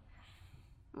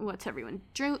 What's everyone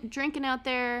drinking out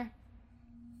there?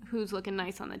 Who's looking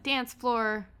nice on the dance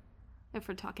floor? If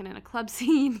we're talking in a club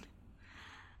scene.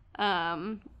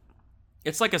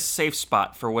 It's like a safe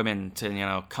spot for women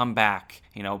to, come back,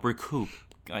 recoup,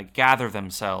 like gather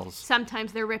themselves.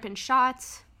 Sometimes they're ripping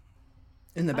shots.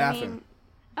 In the bathroom.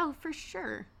 Oh, for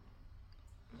sure.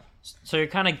 So you're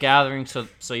kind of gathering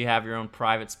so you have your own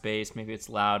private space. Maybe it's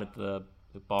loud at the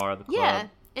bar, the club. Yeah,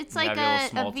 it's You like have your little a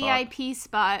small talk. VIP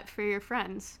spot for your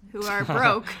friends who are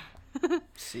broke.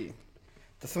 See,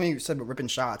 the thing you said about ripping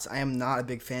shots, I am not a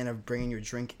big fan of bringing your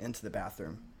drink into the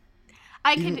bathroom.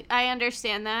 I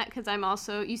understand that because I'm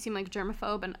also, you seem like a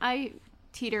germaphobe and I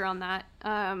teeter on that.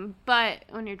 But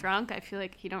when you're drunk, I feel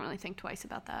like you don't really think twice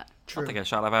about that. I'll take a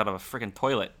shot out of a freaking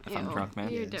toilet if I'm Ew, drunk, man.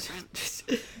 You're different.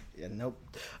 Yeah, nope.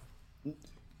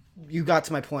 You got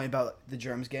to my point about the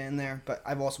germs getting there, but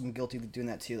I've also been guilty of doing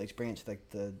that too. Like bringing it to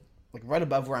the right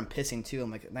above where I'm pissing too.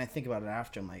 I'm like, and I think about it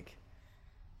after. I'm like,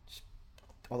 just,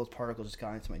 all those particles just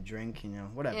got into my drink.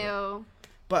 Whatever. Ew.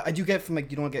 But I do get from you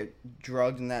don't want to get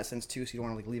drugged in that sense too, so you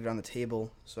don't want to leave it on the table.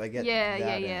 So I get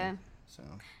that in. So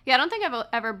Yeah, I don't think I've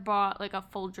ever bought like a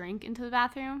full drink into the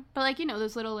bathroom, but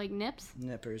those little like nips.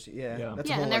 nippers, yeah. Yeah. That's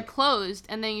Yeah, a whole, and they're closed,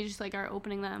 and then you just like are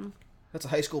opening them. that's a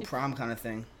high school prom kind of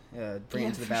thing. Yeah, bring it Yeah,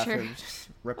 into the for sure. bathroom, just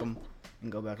rip them,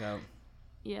 and go back out.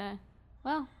 Yeah.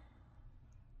 Well,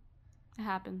 it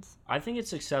happens. I think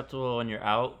it's acceptable when you're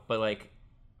out, but like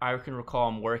I can recall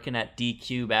I'm working at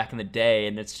DQ back in the day,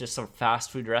 and it's just a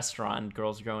fast food restaurant. And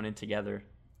girls are going in together.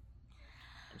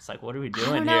 It's like, what are we I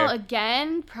doing don't know. here?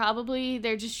 Again, probably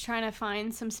they're just trying to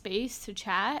find some space to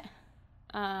chat.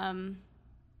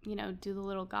 Do the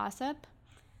little gossip,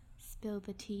 spill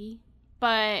the tea.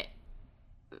 But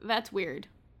that's weird.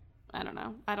 I don't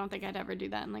know. I don't think I'd ever do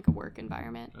that in like a work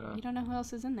environment. Yeah. You don't know who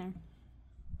else is in there.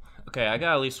 Okay, I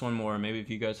got at least one more. Maybe if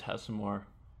you guys have some more.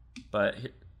 But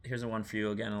here's the one for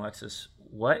you again, Alexis.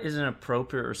 What is an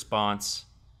appropriate response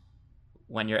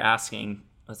when you're asking,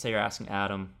 let's say you're asking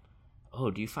Adam,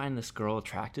 oh, do you find this girl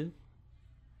attractive?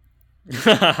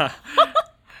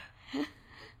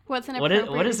 What's an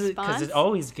appropriate what is it? response? Because it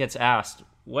always gets asked.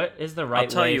 What is the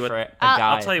right way for a guy?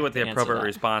 I'll tell you what the to answer appropriate that?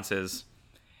 response is.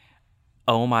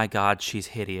 Oh my God, she's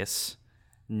hideous.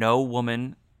 No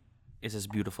woman is as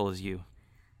beautiful as you.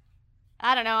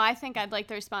 I don't know. I think I'd like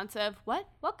the response of, what?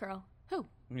 What girl? Who?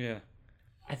 Yeah.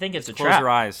 I think it's a Close trap. your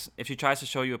eyes. If she tries to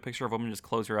show you a picture of a woman, just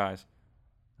close your eyes.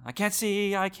 I can't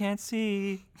see. I can't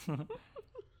see.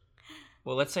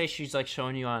 Well, let's say she's like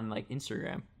showing you on like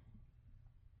Instagram.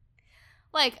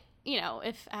 Like, you know,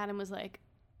 if Adam was like,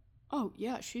 oh,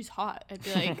 yeah, she's hot, I'd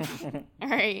be like, all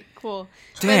right, cool.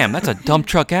 Damn, that's a dump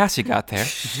truck ass you got there.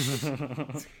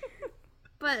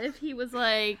 But if he was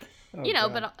like, you know,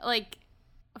 but like,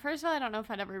 first of all, I don't know if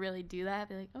I'd ever really do that. I'd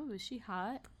be like, oh, is she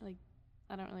hot? Like,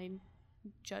 I don't really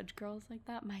judge girls like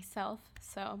that myself.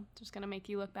 So I'm just going to make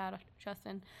you look bad,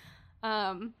 Justin. But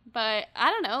I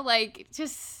don't know, like,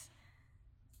 just,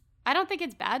 I don't think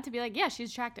it's bad to be like, yeah,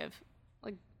 she's attractive.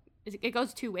 Like, it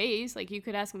goes two ways. Like, you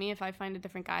could ask me if I find a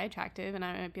different guy attractive, and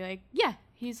I might be like, yeah,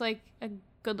 he's like a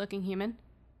good-looking human,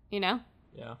 you know?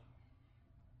 Yeah.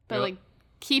 But Yep. like,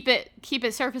 keep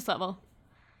it surface level.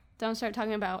 Don't start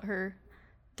talking about her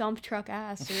dump truck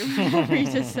ass or whatever you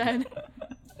just said.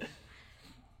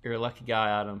 You're a lucky guy,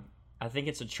 Adam. I think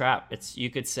it's a trap. It's you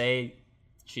could say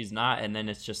she's not, and then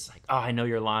it's just like, oh, I know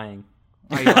you're lying.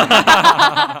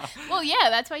 Well, yeah,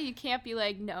 that's why you can't be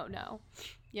like, no.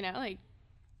 You know, like,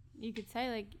 you could say,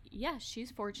 like, yeah,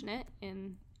 she's fortunate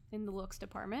in the looks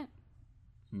department.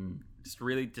 Just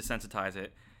really desensitize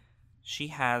it. She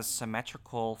has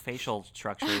symmetrical facial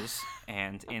structures,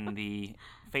 and in the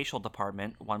facial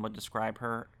department, one would describe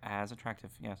her as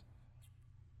attractive. Yes.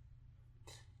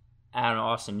 Adam,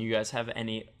 Austin, you guys have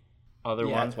any other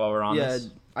ones while we're on this? Yeah,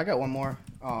 I got one more.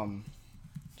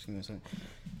 Just give me a second.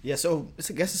 Yeah, so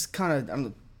I guess it's kind of, I don't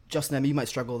know, Justin, I mean, you might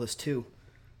struggle with this too.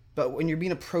 But when you're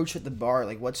being approached at the bar,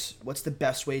 like, what's the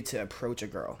best way to approach a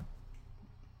girl?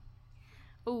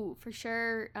 Oh, for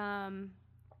sure.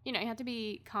 You know, you have to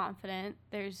be confident.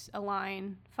 There's a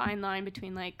fine line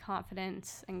between like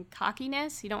confidence and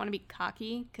cockiness. You don't want to be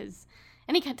cocky because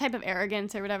any type of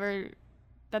arrogance or whatever,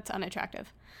 that's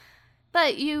unattractive.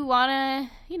 But you want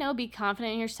to, you know, be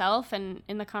confident in yourself and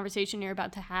in the conversation you're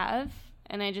about to have.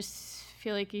 And I just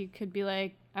feel like you could be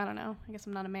like, I don't know, I guess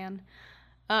I'm not a man.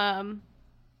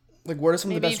 Like, what are some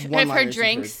of the Maybe best if one-liners her you've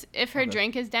drinks, heard? if her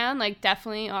drink is down, like,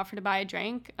 definitely offer to buy a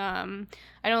drink. I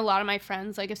know a lot of my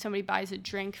friends, like, if somebody buys a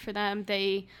drink for them,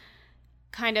 they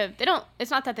don't, it's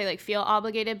not that they, like, feel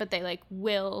obligated, but they, like,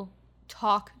 will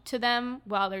talk to them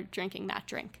while they're drinking that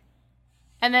drink.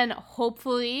 And then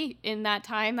hopefully in that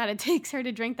time that it takes her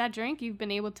to drink that drink, you've been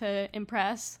able to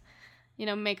impress, you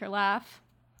know, make her laugh.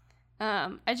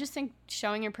 I just think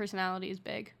showing your personality is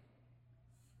big.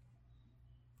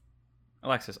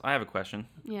 Alexis, I have a question.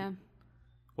 Yeah.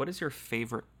 What is your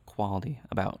favorite quality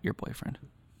about your boyfriend?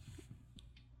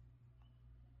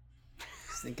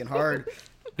 He's thinking hard.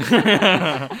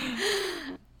 I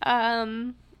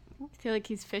feel like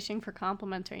he's fishing for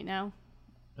compliments right now.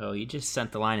 Oh, you just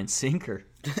sent the line and sinker.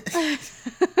 His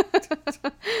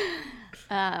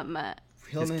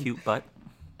cute butt.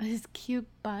 His cute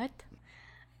butt.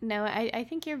 No, I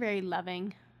think you're very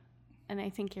loving, and I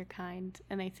think you're kind,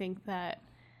 and I think that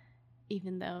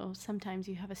even though sometimes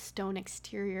you have a stone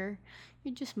exterior,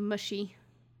 you're just mushy.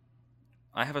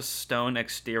 I have a stone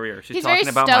exterior. She's He's talking very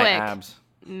about my stoic. abs.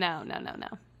 No.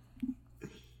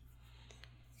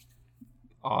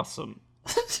 Awesome.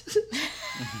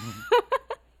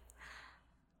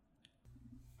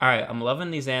 All right, I'm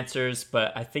loving these answers,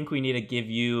 but I think we need to give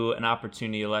you an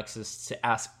opportunity, Alexis, to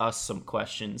ask us some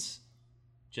questions,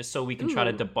 just so we can try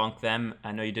to debunk them.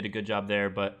 I know you did a good job there,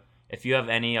 but if you have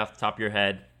any off the top of your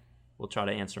head, we'll try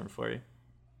to answer them for you.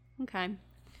 Okay.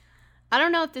 I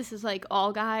don't know if this is like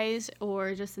all guys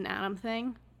or just an Adam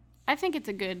thing. I think it's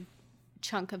a good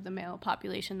chunk of the male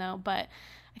population though, but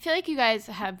I feel like you guys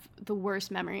have the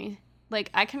worst memory. Like,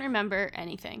 I can remember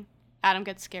anything. Adam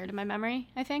gets scared of my memory,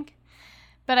 I think.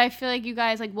 But I feel like you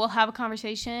guys, like, we'll have a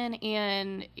conversation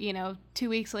and, you know, 2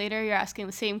 weeks later you're asking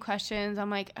the same questions.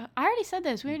 I'm like, I already said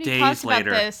this. We already Days talked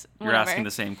later, about this. you're Whatever. asking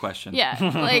the same question. Yeah,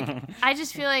 like, I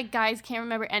just feel like guys can't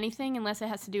remember anything unless it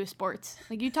has to do with sports.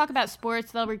 Like, you talk about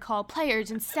sports, they'll recall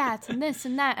players and stats and this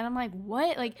and that. And I'm like,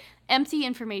 what? Like, empty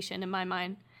information in my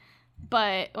mind.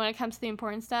 But when it comes to the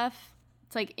important stuff,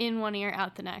 It's like in one ear,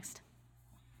 out the next.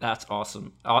 That's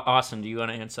awesome. Awesome. Do you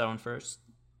want to answer that one first?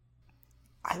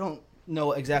 I don't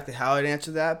know exactly how I'd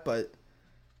answer that, but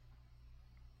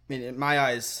I mean, in my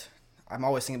eyes, I'm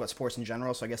always thinking about sports in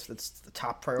general, so I guess that's the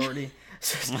top priority.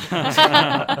 So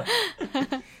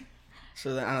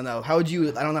then, I don't know. How would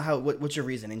you? I don't know how. What's your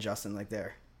reasoning, Justin? Like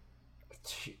there,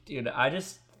 Dude,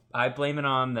 I blame it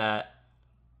on that.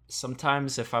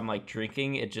 Sometimes if I'm like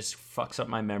drinking, it just fucks up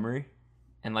my memory,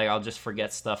 and like I'll just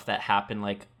forget stuff that happened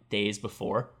like days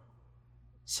before.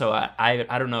 So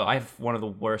I don't know. I have one of the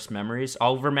worst memories.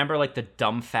 I'll remember like the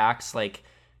dumb facts, like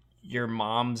your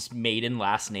mom's maiden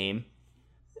last name,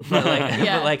 but like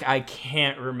Yeah. but, like I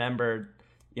can't remember,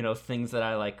 things that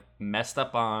I like messed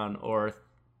up on or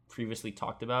previously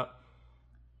talked about.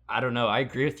 I don't know. I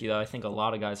agree with you though. I think a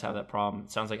lot of guys have that problem.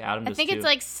 It sounds like Adam does I think too. it's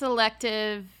like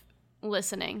selective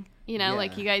listening. Yeah.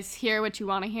 Like you guys hear what you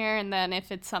want to hear, and then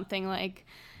if it's something like,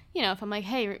 if I'm like,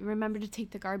 hey, remember to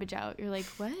take the garbage out, you're like,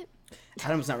 what?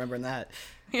 Adam's not remembering that.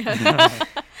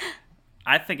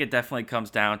 I think it definitely comes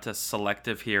down to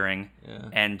selective hearing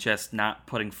and just not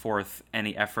putting forth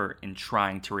any effort in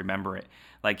trying to remember it.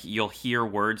 Like, you'll hear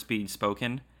words being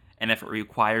spoken, and if it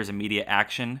requires immediate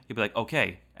action, you'll be like,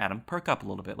 okay, Adam, perk up a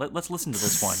little bit. Let's listen to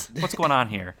this one. What's going on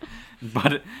here?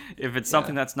 But if it's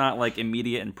something that's not, like,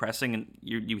 immediate and pressing, and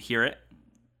you hear it,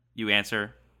 you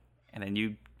answer, and then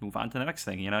you move on to the next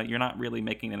thing. You're not really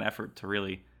making an effort to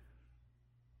really...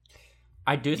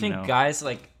 I do think guys,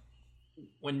 like,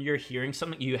 when you're hearing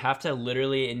something, you have to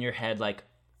literally in your head, like,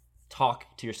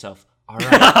 talk to yourself. All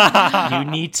right,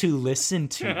 you need to listen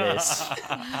to this.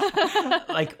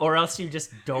 Like, or else you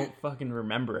just don't fucking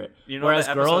remember it. Whereas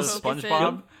the girls, episode of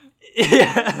SpongeBob?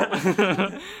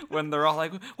 yeah. When they're all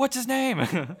like, what's his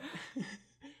name?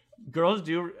 Girls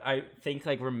do, I think,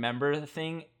 like, remember the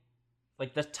thing,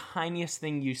 like, the tiniest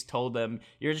thing you told them.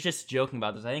 You're just joking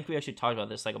about this. I think we actually talked about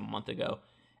this, like, a month ago.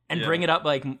 And bring it up,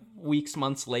 like, weeks,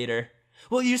 months later.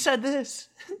 Well, you said this.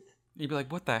 You'd be like,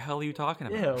 what the hell are you talking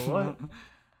about? Yeah,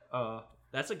 what?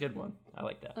 That's a good one. I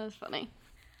like that. That was funny.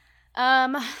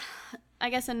 I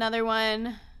guess another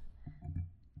one,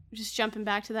 just jumping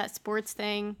back to that sports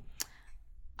thing.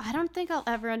 I don't think I'll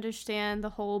ever understand the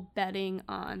whole betting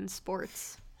on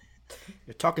sports.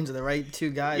 You're talking to the right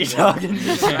two guys. You're talking to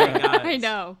the right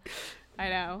guys. I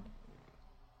know.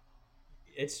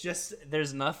 It's just,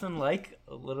 there's nothing like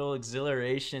a little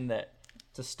exhilaration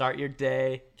to start your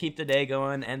day, keep the day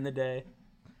going, end the day.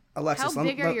 Alexis, How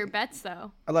big are your bets,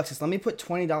 though? Alexis, let me put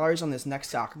 $20 on this next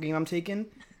soccer game I'm taking,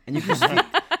 and you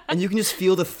can just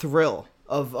feel the thrill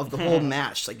of the whole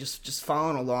match, like just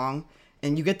following along,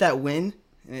 and you get that win,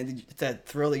 and it's that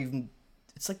thrill that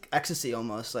it's like ecstasy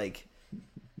almost, like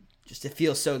just it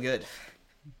feels so good.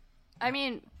 I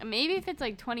mean, maybe if it's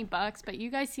like $20, but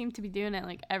you guys seem to be doing it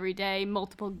like every day,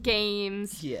 multiple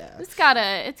games. Yeah, it's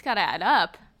gotta add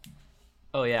up.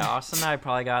 Oh yeah, Austin and I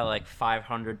probably got like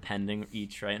 500 pending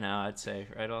each right now, I'd say,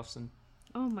 right, Austin?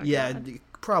 Oh my yeah, god. Yeah,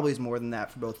 probably is more than that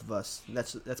for both of us.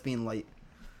 That's being light.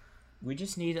 We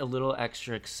just need a little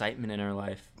extra excitement in our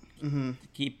life to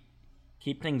keep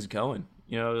things going.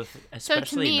 Especially so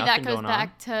to me, that goes back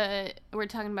on. to, we're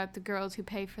talking about the girls who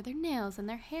pay for their nails and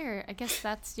their hair. I guess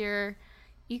that's your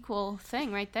equal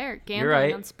thing right there. Gambling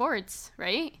right. on sports,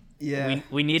 right? Yeah,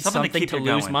 we need Something something to to keep it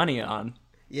lose going. money on.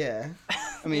 yeah.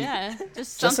 I mean, Yeah,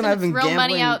 just Justin something and I to have been throw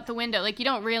money gambling- out the window. Like, you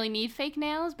don't really need fake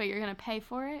nails, but you're going to pay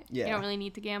for it. Yeah. You don't really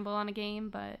need to gamble on a game,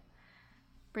 but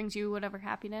brings you whatever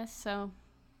happiness. So,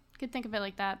 you could think of it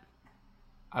like that.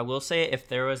 I will say if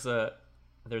there's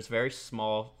very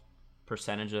small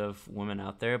percentage of women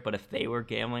out there, but if they were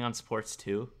gambling on sports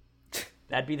too,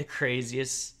 that'd be the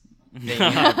craziest thing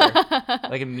ever.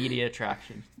 Like a media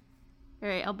attraction. All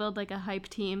right, I'll build like a hype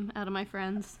team out of my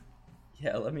friends.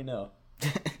 Yeah, let me know.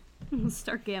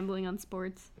 Start gambling on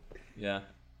sports. Yeah.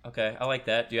 Okay, I like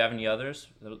that. Do you have any others?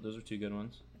 Those are two good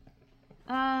ones.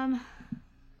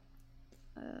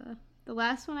 The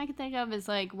last one I could think of is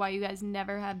like why you guys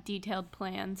never have detailed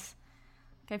plans.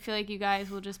 Like, I feel like you guys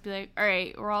will just be like, all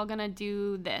right, we're all gonna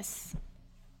do this,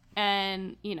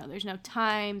 and there's no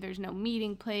time, there's no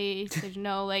meeting place, there's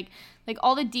no like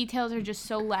all the details are just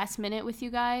so last minute with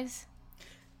you guys.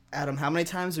 Adam, how many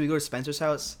times did we go to Spencer's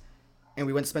house, and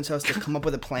we went to Spencer's house to come up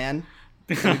with a plan?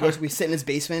 We sit in his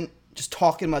basement just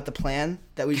talking about the plan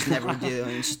that we just never do.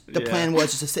 And the plan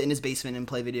was just to sit in his basement and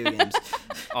play video games.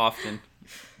 Often.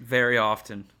 Very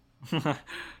often.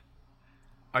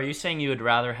 Are you saying you would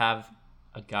rather have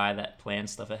a guy that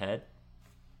plans stuff ahead?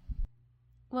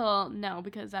 Well, no,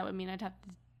 because that would mean I'd have to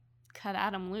cut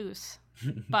Adam loose.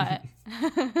 But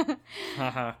no,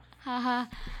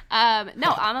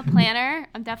 I'm a planner.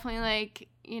 I'm definitely like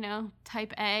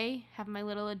type A, have my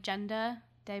little agenda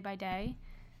day by day.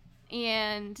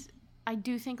 And I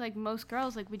do think, like, most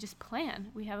girls, like, we just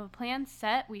plan. We have a plan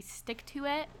set. We stick to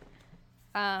it.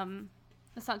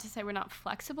 That's not to say we're not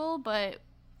flexible, but,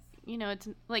 it's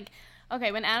like,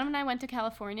 okay, when Adam and I went to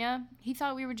California, he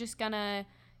thought we were just gonna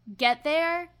get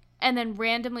there and then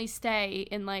randomly stay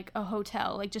in, like, a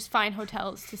hotel. Like, just find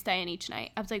hotels to stay in each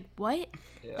night. I was like, what?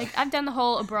 Yeah. Like, I've done the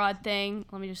whole abroad thing.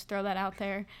 Let me just throw that out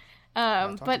there.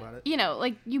 But,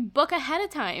 like, you book ahead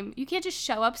of time. You can't just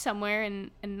show up somewhere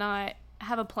and not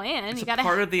have a plan. It's you gotta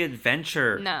part of the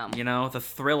adventure. No. The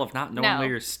thrill of not knowing where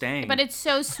you're staying. But it's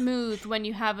so smooth when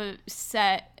you have a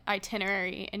set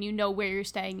itinerary and you know where you're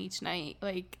staying each night.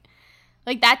 Like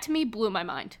that to me blew my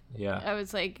mind. Yeah. I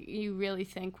was like, you really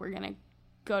think we're gonna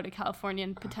go to California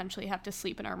and potentially have to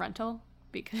sleep in our rental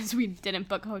because we didn't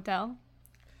book a hotel?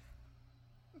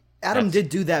 Adam did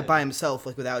do that by himself,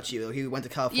 like, without you. He went to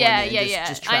California and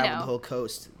just traveled the whole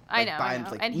coast. Like, I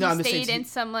know. And he stayed in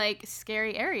some, like,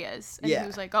 scary areas. And he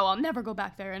was like, oh, I'll never go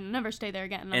back there and never stay there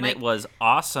again. And like, it was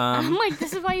awesome. I'm like,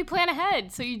 this is why you plan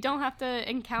ahead, so you don't have to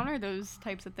encounter those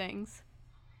types of things.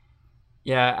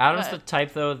 Yeah, Adam's the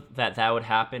type, though, that would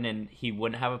happen and he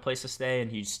wouldn't have a place to stay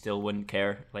and he still wouldn't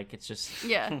care. Like, it's just...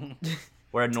 Yeah.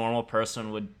 Where a normal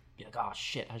person would be like, oh,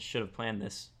 shit, I should have planned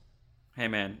this. Hey,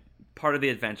 man, part of the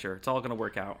adventure. It's all going to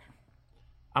work out.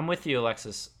 I'm with you,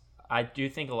 Alexis. I do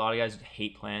think a lot of guys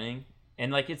hate planning.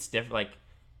 And, like, it's different. Like,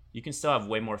 you can still have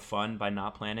way more fun by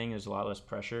not planning. There's a lot less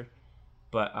pressure.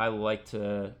 But I like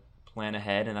to plan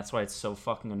ahead, and that's why it's so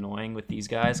fucking annoying with these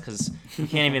guys, because you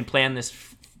can't even plan this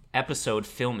episode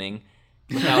filming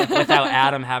without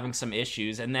Adam having some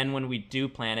issues. And then when we do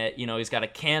plan it, he's got to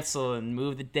cancel and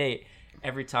move the date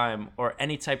every time, or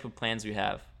any type of plans we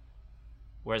have.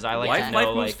 Whereas I like to know,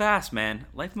 life moves fast, man.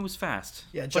 Life moves fast.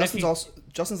 Yeah,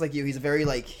 Justin's like you. He's very,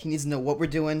 like, he needs to know what we're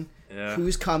doing,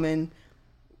 who's coming,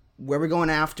 where we're going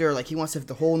after. Like, he wants to have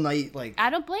the whole night, like, I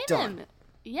don't blame done. him.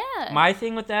 Yeah. My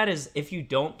thing with that is if you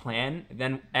don't plan,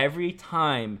 then every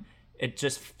time it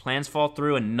just plans fall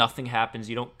through and nothing happens.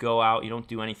 You don't go out. You don't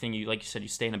do anything. You, like you said, you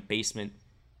stay in a basement.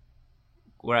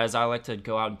 Whereas I like to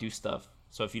go out and do stuff.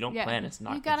 So if you don't plan, it's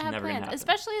not. You gotta have never plans, gonna happen.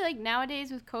 Especially like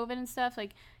nowadays with COVID and stuff.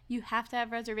 Like, you have to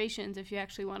have reservations if you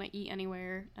actually want to eat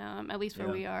anywhere. At least where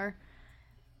we are.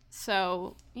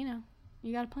 So you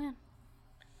gotta plan.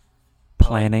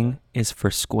 Planning is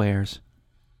for squares.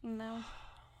 No.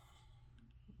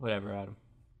 Whatever, Adam.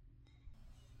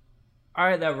 All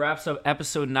right, that wraps up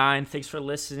episode 9. Thanks for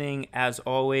listening. As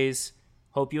always,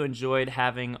 hope you enjoyed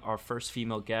having our first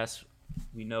female guest.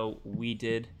 We know we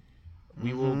did.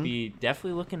 We will be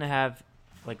definitely looking to have,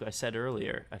 like I said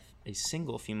earlier, a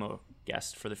single female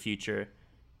guest for the future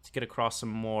to get across some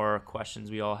more questions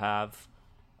we all have.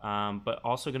 But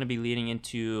also going to be leading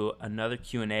into another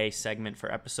Q&A segment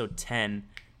for episode 10.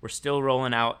 We're still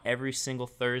rolling out every single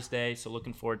Thursday, so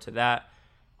looking forward to that.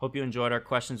 Hope you enjoyed our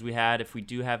questions we had. If we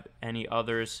do have any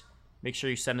others, make sure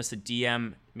you send us a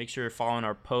DM. Make sure you're following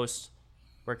our posts.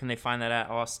 Where can they find that at,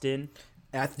 Austin?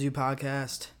 At the Do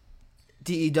Podcast.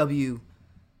 DEW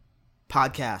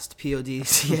Podcast.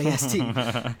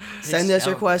 PODCAST. Send us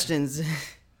your questions.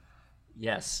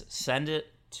 Yes, send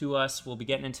it to us. We'll be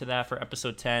getting into that for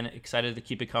episode 10. Excited to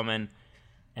keep it coming.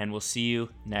 And we'll see you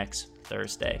next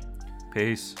Thursday.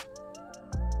 Peace.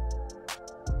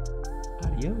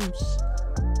 Adios.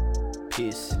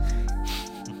 Peace.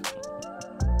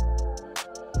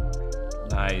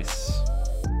 Nice.